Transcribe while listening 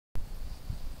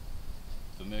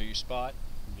Familiar spot.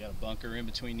 You got a bunker in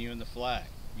between you and the flag.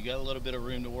 You got a little bit of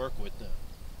room to work with though.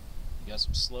 You got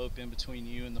some slope in between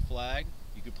you and the flag.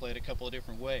 You could play it a couple of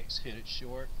different ways. Hit it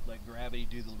short, let gravity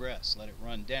do the rest, let it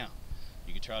run down.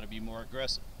 You could try to be more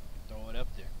aggressive, throw it up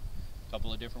there. A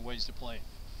couple of different ways to play it.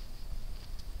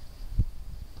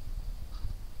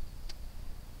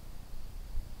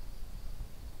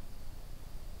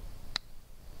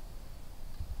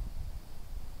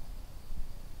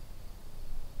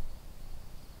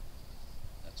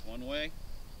 That's one way.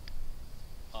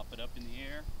 Pop it up in the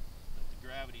air, let the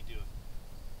gravity do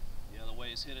it. The other way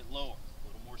is hit it lower, a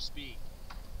little more speed.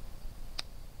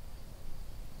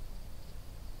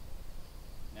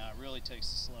 Now it really takes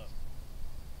the slope.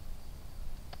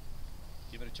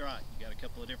 Give it a try. You got a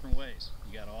couple of different ways.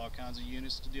 You got all kinds of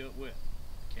units to do it with.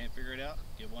 Can't figure it out?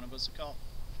 Give one of us a call.